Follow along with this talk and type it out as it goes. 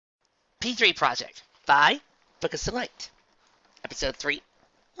P3 Project by Book of Select. Episode 3,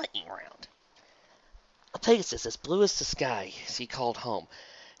 Lightning Round. A Pegasus as blue as the sky, as he called home,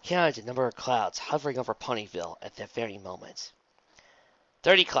 counted the number of clouds hovering over Ponyville at that very moment.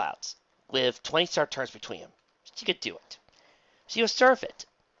 30 clouds, with 20 star turns between them. She could do it. She was sure of it.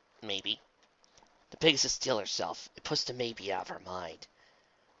 Maybe. The Pegasus steeled herself and pushed the maybe out of her mind.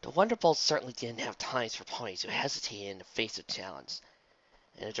 The Wonderbolts certainly didn't have times for ponies who hesitated in the face of challenge.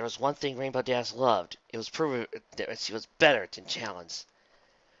 And if there was one thing Rainbow Dash loved, it was proving that she was better than challenge.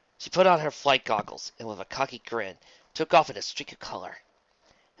 She put on her flight goggles, and with a cocky grin, took off in a streak of color.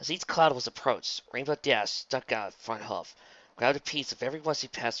 As each cloud was approached, Rainbow Dash stuck out a front hoof, grabbed a piece of every one she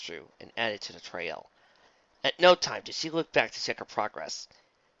passed through, and added to the trail. At no time did she look back to check her progress.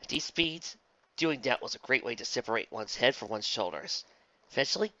 At these speeds, doing that was a great way to separate one's head from one's shoulders.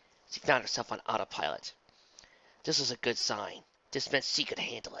 Eventually, she found herself on autopilot. This was a good sign. This meant she could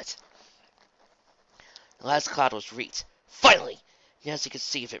handle it. The last cloud was reached. Finally! Now she could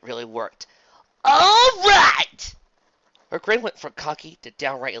see if it really worked. All right! Her grin went from cocky to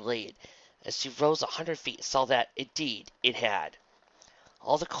downright elated as she rose 100 feet and saw that, indeed, it had.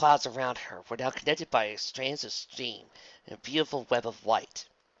 All the clouds around her were now connected by strands of steam in a beautiful web of light.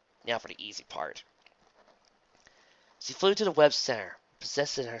 Now for the easy part. She flew to the web's center,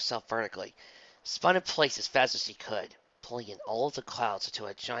 possessing herself vertically, spun in place as fast as she could, pulling in all of the clouds into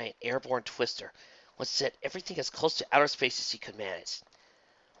a giant airborne twister, which set everything as close to outer space as she could manage.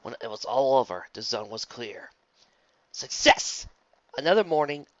 When it was all over, the zone was clear. Success! Another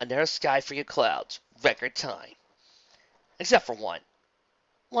morning, another sky free of clouds, record time. Except for one.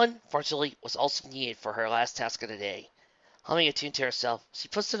 One, fortunately, was also needed for her last task of the day. Humming a tune to herself, she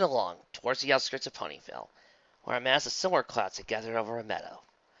pushed it along towards the outskirts of Ponyville, where a mass of similar clouds had gathered over a meadow.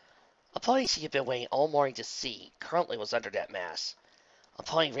 A pony she had been waiting all morning to see currently was under that mass. A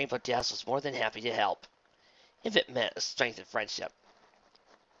pony Rainbow Dash was more than happy to help, if it meant a strengthened friendship.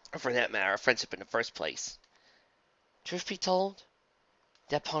 Or for that matter, a friendship in the first place. Truth be told,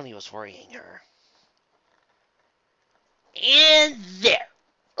 that pony was worrying her. And there!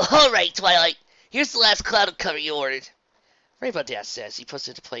 Alright, Twilight, here's the last cloud of cover you ordered. Rainbow Dash says he puts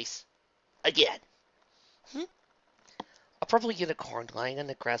it into place. Again. A purple unicorn lying on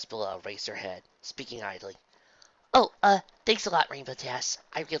the grass below raised her head, speaking idly. Oh, thanks a lot, Rainbow Dash.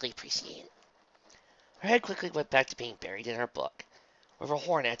 I really appreciate it. Her head quickly went back to being buried in her book, with her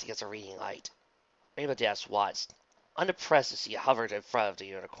horn acting as a reading light. Rainbow Dash watched, unimpressed as she hovered in front of the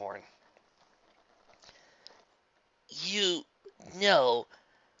unicorn. You know,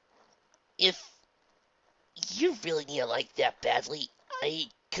 if you really need a light that badly, I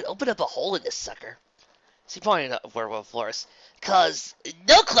could open up a hole in this sucker. She pointed at Werewolf Flores. "'Cause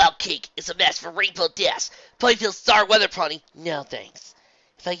no cloud cake is a match for Rainbow Dash, Ponyville Star Weather Pony. No thanks.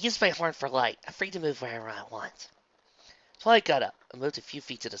 If I use my horn for light, I'm free to move wherever I want." Twilight got up and moved a few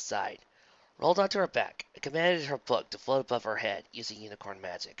feet to the side, rolled onto her back, and commanded her book to float above her head using unicorn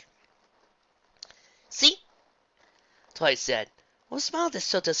magic. "See?" Twilight said, with a smile that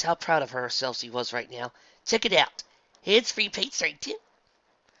showed us how proud of herself she was right now. "Check it out. Hands-free paint straight too."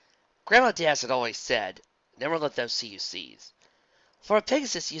 Grandma Dash had always said, never let them see you seize. For a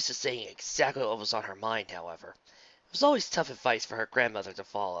Pegasus used to saying exactly what was on her mind, however, it was always tough advice for her grandmother to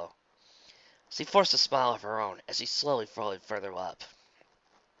follow. She forced a smile of her own as she slowly floated further up.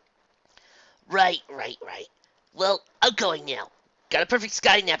 Right. Well, I'm going now. Got a perfect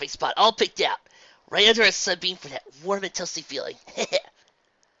sky napping spot all picked out, right under a sunbeam for that warm and toasty feeling.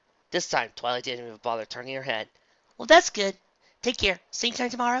 This time, Twilight didn't even bother turning her head. Well, that's good. Take care. Same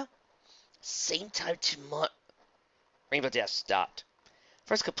time tomorrow? Same time tomorrow. Rainbow Dash stopped.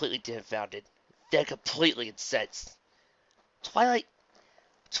 First completely dumbfounded, then completely incensed. Twilight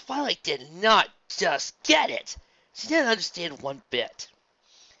did not just get it. She didn't understand one bit.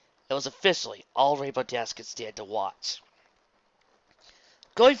 It was officially all Rainbow Dash could stand to watch.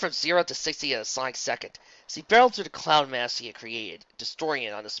 Going from 0 to 60 in a sonic second, she barreled through the cloud mass he had created, destroying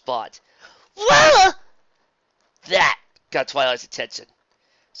it on the spot. Whoa! That got Twilight's attention.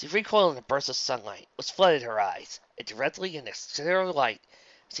 She recoiled in a burst of sunlight, which flooded her eyes, and directly in the center of the light,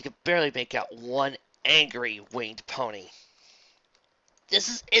 she could barely make out one angry winged pony. This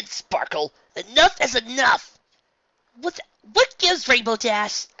is it, Sparkle. Enough is enough! What gives, Rainbow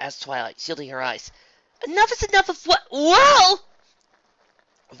Dash? Asked Twilight, shielding her eyes. Enough is enough of what? Whoa!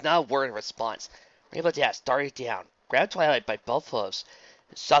 With not a word in response, Rainbow Dash darted down, grabbed Twilight by both hooves,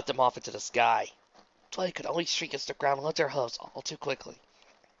 and shot them off into the sky. Twilight could only shriek as the ground left her hooves all too quickly.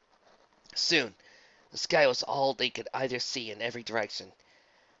 Soon, the sky was all they could either see in every direction.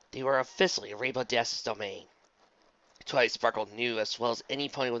 They were officially in Rainbow Dash's domain. Twilight Sparkle knew as well as any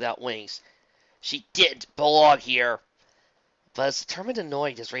pony without wings. She didn't belong here. But as determined and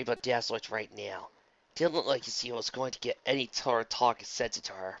annoyed as Rainbow Dash looked right now, it didn't look like Yusio was going to get any talk said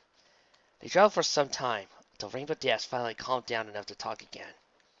to her. They drove for some time, until Rainbow Dash finally calmed down enough to talk again.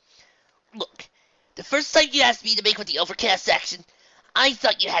 Look, the first time you asked me to make with the overcast section, I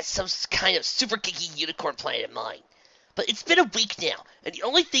thought you had some kind of super geeky unicorn plan in mind. But it's been a week now, and the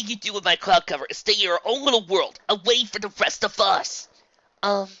only thing you do with my cloud cover is stay in your own little world, away from the rest of us.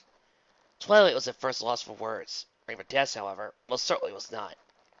 Twilight was at first lost for words. Rainbow Dash, however, most certainly was not.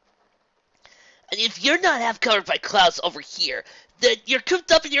 And if you're not half covered by clouds over here, then you're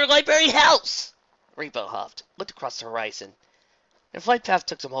cooped up in your library house! Rainbow huffed, looked across the horizon. Their flight path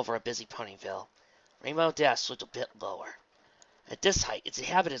took them over a busy Ponyville. Rainbow Dash swooped a bit lower. At this height, its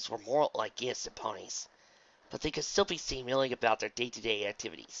inhabitants were more like ants than ponies, but they could still be seen milling about their day-to-day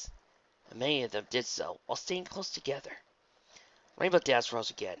activities, and many of them did so while staying close together. Rainbow Dash rose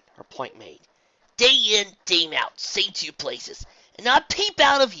again, her point made. Day in, day out, same two places, and not a peep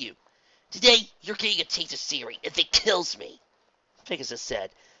out of you. Today, you're getting a taste of scenery, and it kills me, Pegasus said,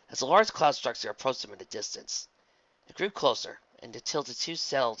 as a large cloud structure approached them in the distance. It grew closer, and until the two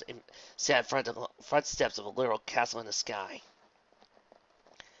sat in front of the front steps of a literal castle in the sky,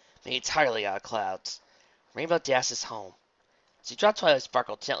 made entirely out of clouds. Rainbow Dash's home. She dropped Twilight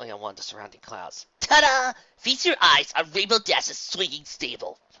Sparkle gently on one of the surrounding clouds. Ta-da! Feast your eyes on Rainbow Dash's swinging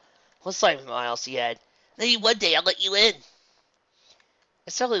stable. One slight smile she had. Maybe one day I'll let you in.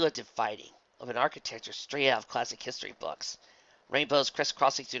 It certainly looked inviting, of an architecture straight out of classic history books. Rainbows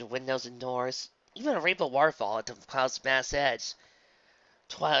crisscrossing through the windows and doors, even a rainbow waterfall at the cloud's mass edge.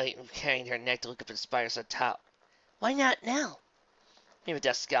 Twilight carrying her neck to look up at the spires on top. Why not now? Rainbow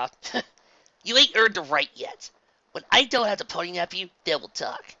Dash scoffed. You ain't earned the right yet. When I don't have to pony nap you, then we'll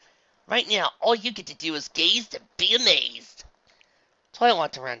talk. Right now, all you get to do is gaze and be amazed. Twilight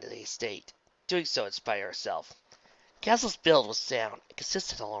walked around to the estate, doing so in spite of herself. The castle's build was sound and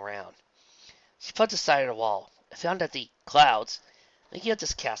consistent all around. She put aside the wall and found that the clouds, making up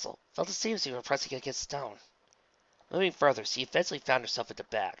this castle, felt the same as if they were pressing against stone. Moving further, she eventually found herself at the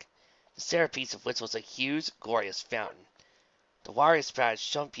back, the centerpiece of which was a huge, glorious fountain. The watery spout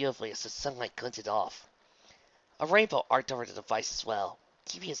shone beautifully as the sunlight glinted off. A rainbow arced over the device as well,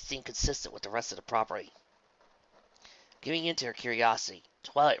 keeping its theme consistent with the rest of the property. Giving in to her curiosity,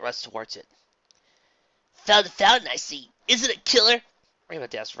 Twilight rushed towards it. Found the fountain, I see. Isn't it killer? Rainbow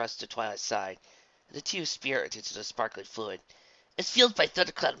Dash rushed to Twilight's side, and the two spirited into the sparkling fluid. It's fueled by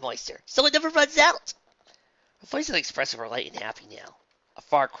thundercloud moisture, so it never runs out. Her voice and expressive were light and happy now, a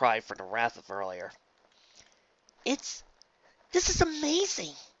far cry from the wrath of earlier. This is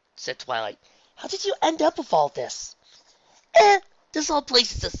amazing, said Twilight. How did you end up with all this? This whole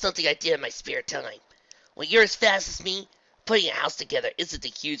place is just something I did in my spare time. When you're as fast as me, putting a house together isn't the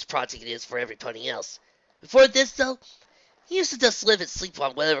huge project it is for everybody else. Before this, though, I used to just live and sleep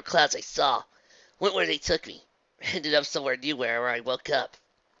on whatever clouds I saw. Went where they took me. Ended up somewhere new wherever I woke up.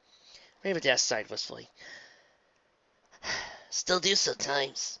 Rainbow Dash sighed wistfully. Still do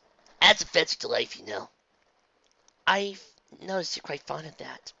sometimes. Adds a fancy to life, you know. I've noticed you're quite fond of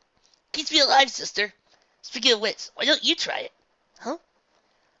that. Keeps me alive, sister. Speaking of which, why don't you try it? Huh?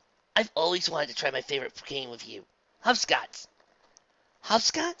 I've always wanted to try my favorite game with you. Hopscotch.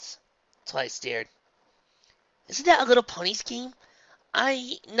 Hopscotch? Twilight stared. Isn't that a little ponies game?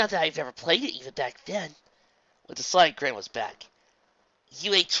 Not that I've ever played it even back then. With a slight grin was back.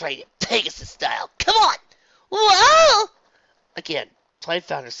 You ain't tried it, Pegasus style. Come on! Whoa! Again, Twilight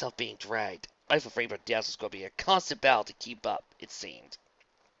found herself being dragged. Life of Rainbow Dash was going to be a constant battle to keep up, it seemed.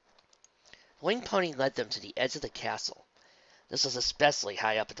 The winged pony led them to the edge of the castle. This was especially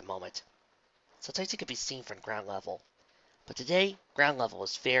high up at the moment. Sometimes it could be seen from ground level. But today, ground level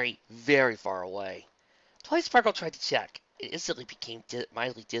was very, very far away. Twilight Sparkle tried to check. It instantly became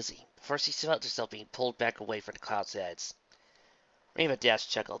mildly dizzy. Before she felt herself being pulled back away from the cloud's edge. Rainbow Dash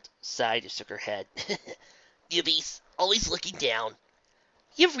chuckled, sighed, and shook her head. Newbies, always looking down.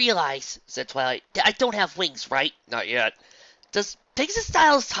 You realize, said Twilight, that I don't have wings, right? Not yet. Does Pegasus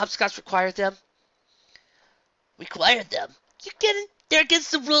Style's hopscotch require them? Require them? You get it? They're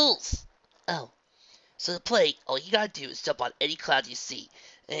against the rules. Oh. So to play, all you gotta do is jump on any cloud you see,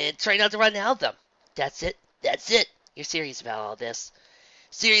 and try not to run out of them. That's it. That's it. You're serious about all this.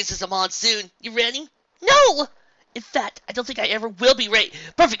 Serious as a monsoon. You ready? No! In fact, I don't think I ever will be ready.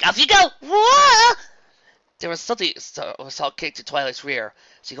 Perfect, off you go! Whoa! There was something assault kicked to Twilight's rear.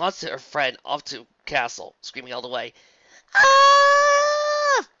 She launched her friend off to castle, screaming all the way.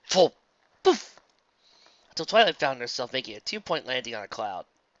 Ah! Poof! Poof! Until Twilight found herself making a 2-point landing on a cloud.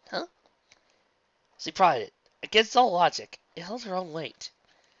 Huh? She prodded it, Against all logic, it held her own weight.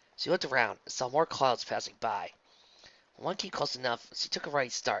 She looked around and saw more clouds passing by. When one came close enough, she took a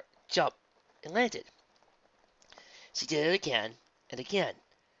right start, jumped, and landed. She did it again and again.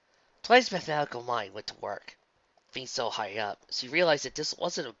 Twilight's mathematical mind went to work. Being so high up, she realized that this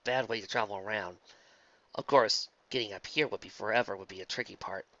wasn't a bad way to travel around. Of course, getting up here would be a tricky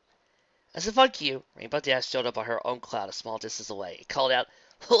part. As a fun cue, Rainbow Dash showed up on her own cloud a small distance away and called out,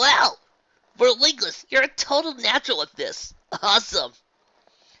 "Wow! We're linguists! You're a total natural at this! Awesome!"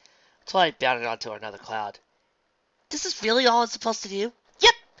 Twilight bounded onto another cloud. "This is really all I'm supposed to do?"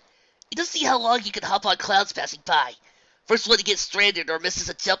 "Yep! You just see how long you can hop on clouds passing by. First one to get stranded or misses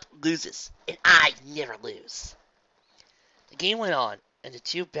a jump loses. And I never lose." The game went on, and the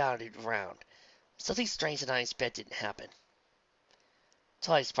two bounded around. Something strange and unexpected didn't happen.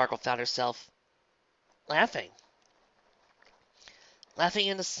 Twilight Sparkle found herself laughing. Laughing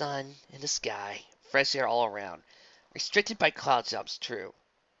in the sun, in the sky, fresh air all around. Restricted by cloud jumps, true,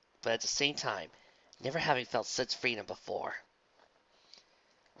 but at the same time, never having felt such freedom before.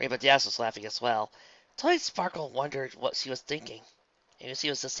 Rainbow Dash was laughing as well. Twilight Sparkle wondered what she was thinking. Maybe she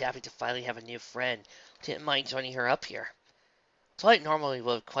was just happy to finally have a new friend who didn't mind joining her up here. Twilight normally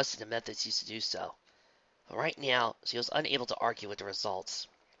would have questioned the methods used to do so, but right now she was unable to argue with the results.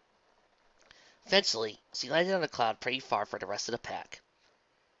 Eventually, she landed on a cloud pretty far from the rest of the pack.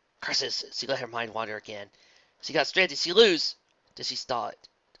 Curses! She let her mind wander again. If she got stranded, she'd lose! Then she saw it.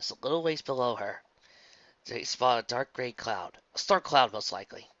 Just a little ways below her. They spotted a dark gray cloud. A storm cloud, most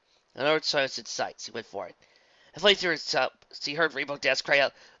likely. Another choice in sight. She went for it. Halfway through her jump, she heard Rainbow Dash cry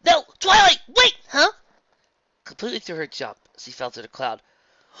out, "No! Twilight! Wait! Huh?" Completely through her jump, she fell to the cloud.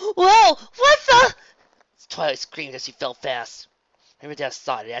 "Whoa! What the?" Twilight screamed as she fell fast. Rainbow Dash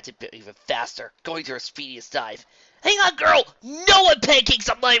saw it and acted even faster, going to her speediest dive. "Hang on, girl! No one pancakes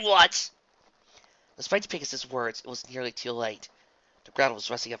on my watch!" Despite the Pegasus' words, it was nearly too late. The ground was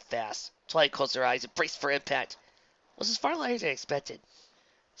rushing up fast. Twilight closed her eyes and braced for impact. It was far lighter than expected.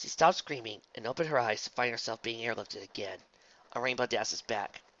 She stopped screaming and opened her eyes to find herself being airlifted again, on Rainbow Dash's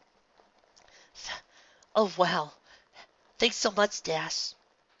back. "Oh, wow. Thanks so much, Dash.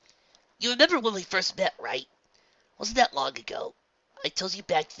 You remember when we first met, right? Wasn't that long ago? I told you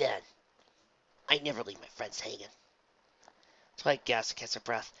back then. I never leave my friends hanging." Twilight gasped against her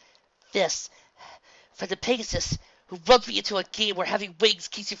breath. "This, from the Pegasus, who roped me into a game where having wings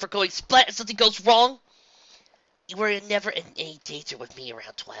keeps you from going splat if something goes wrong? You were never in any danger with me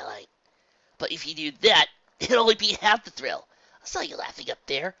around, Twilight. But if you knew that, it'd only be half the thrill. I saw you laughing up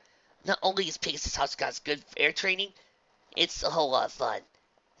there. Not only is Pegasus House God's good for air training, it's a whole lot of fun.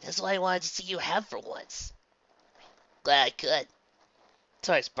 That's why I wanted to see you have for once. Glad I could."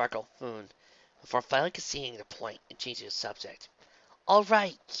 Twilight Sparkle fooned, before finally conceding the point and changing the subject. "All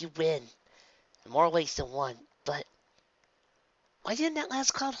right, you win. In more ways than one, but why didn't that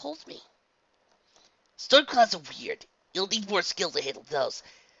last cloud hold me?" "Storm clouds are weird. You'll need more skill to handle those.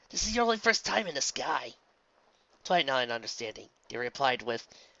 This is your only first time in the sky." Twilight nodded in understanding. They replied with,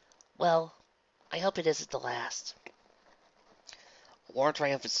 "Well, I hope it isn't the last." A warm,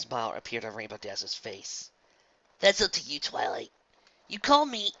 triumphant smile appeared on Rainbow Dash's face. "That's up to you, Twilight. You call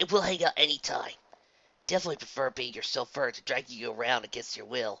me, and we'll hang out any time. Definitely prefer being your chauffeur to dragging you around against your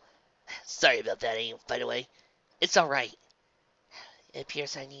will. Sorry about that, by the way. It's alright. It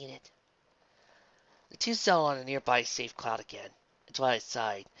appears I need it." The two settled on a nearby safe cloud again, and Twilight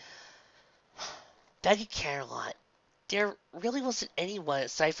sighed. Back at Carolot, there really wasn't anyone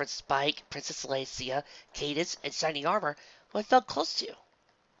aside from Spike, Princess Alacia, Cadence, and Shining Armor who I felt close to.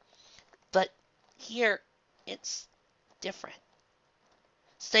 But here, it's different.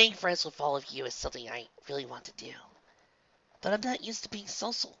 Staying friends with all of you is something I really want to do. But I'm not used to being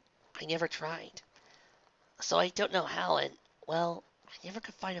social. I never tried. So I don't know how, and, well, I never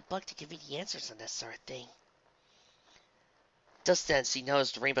could find a book to give me the answers on this sort of thing. Just then, she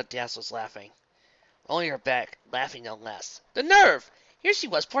noticed Rainbow Dash was laughing. Rolling her back, laughing no less. The nerve! Here she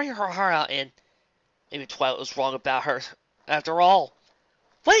was, pouring her heart out, and maybe Twilight was wrong about her, after all.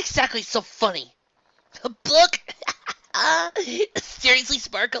 What exactly is so funny? A book? Seriously,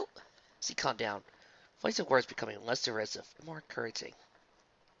 Sparkle? She calmed down, voice and words becoming less derisive and more encouraging.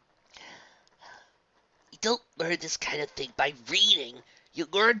 You don't learn this kind of thing by reading. You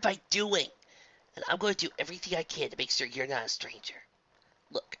learn by doing. And I'm going to do everything I can to make sure you're not a stranger.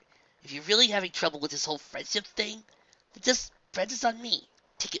 Look, if you're really having trouble with this whole friendship thing, then just practice on me.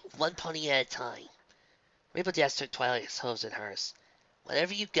 Take it one pony at a time. Rainbow Dash took Twilight's hose in hers.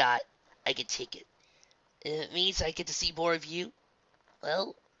 Whatever you got, I can take it. And if it means I get to see more of you,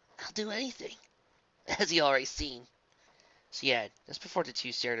 well, I'll do anything. As you already seen. She had, just before the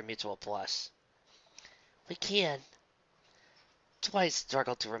two shared a mutual blush. We can. Twilight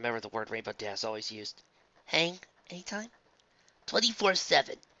struggled to remember the word Rainbow Dash always used. Hang anytime?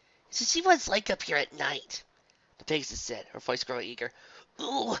 24/7. So see what it's like up here at night. The Pegasus said, her voice growing eager.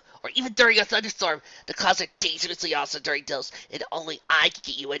 Ooh, or even during a thunderstorm. The clouds are dangerously awesome during those, and only I can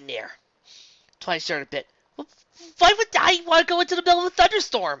get you in there. Twilight shuddered a bit. Well, why would I want to go into the middle of a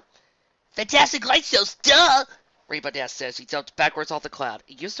thunderstorm? Fantastic light shows, duh! Rainbow Dash said as she jumped backwards off the cloud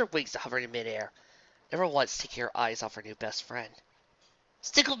and used her wings to hover in midair, never once taking her eyes off her new best friend.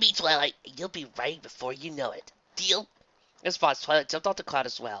 Stick with me, Twilight, and you'll be right before you know it. Deal? In response, Twilight jumped off the cloud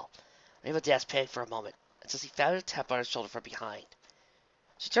as well. Rainbow Dash panicked for a moment, until she found a tap on her shoulder from behind.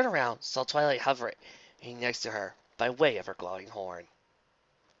 She turned around, saw Twilight hovering next to her, by way of her glowing horn.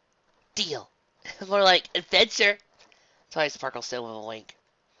 Deal. More like adventure. Twilight Sparkle said with a wink.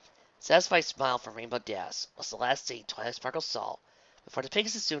 A satisfied smile from Rainbow Dash was the last thing Twilight Sparkle saw before the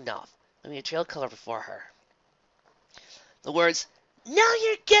Pegasus zoomed off, leaving a trail of color before her. The words, "Now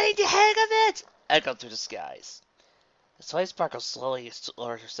you're getting the hang of it!" echoed through the skies. As Twilight Sparkle slowly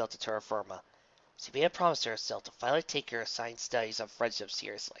lowered herself to terra firma, she made a promise to herself to finally take her assigned studies of friendship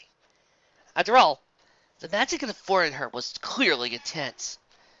seriously. After all, the magic that afforded her was clearly intense.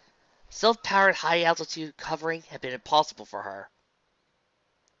 Self-powered high-altitude covering had been impossible for her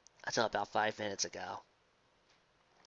until about 5 minutes ago.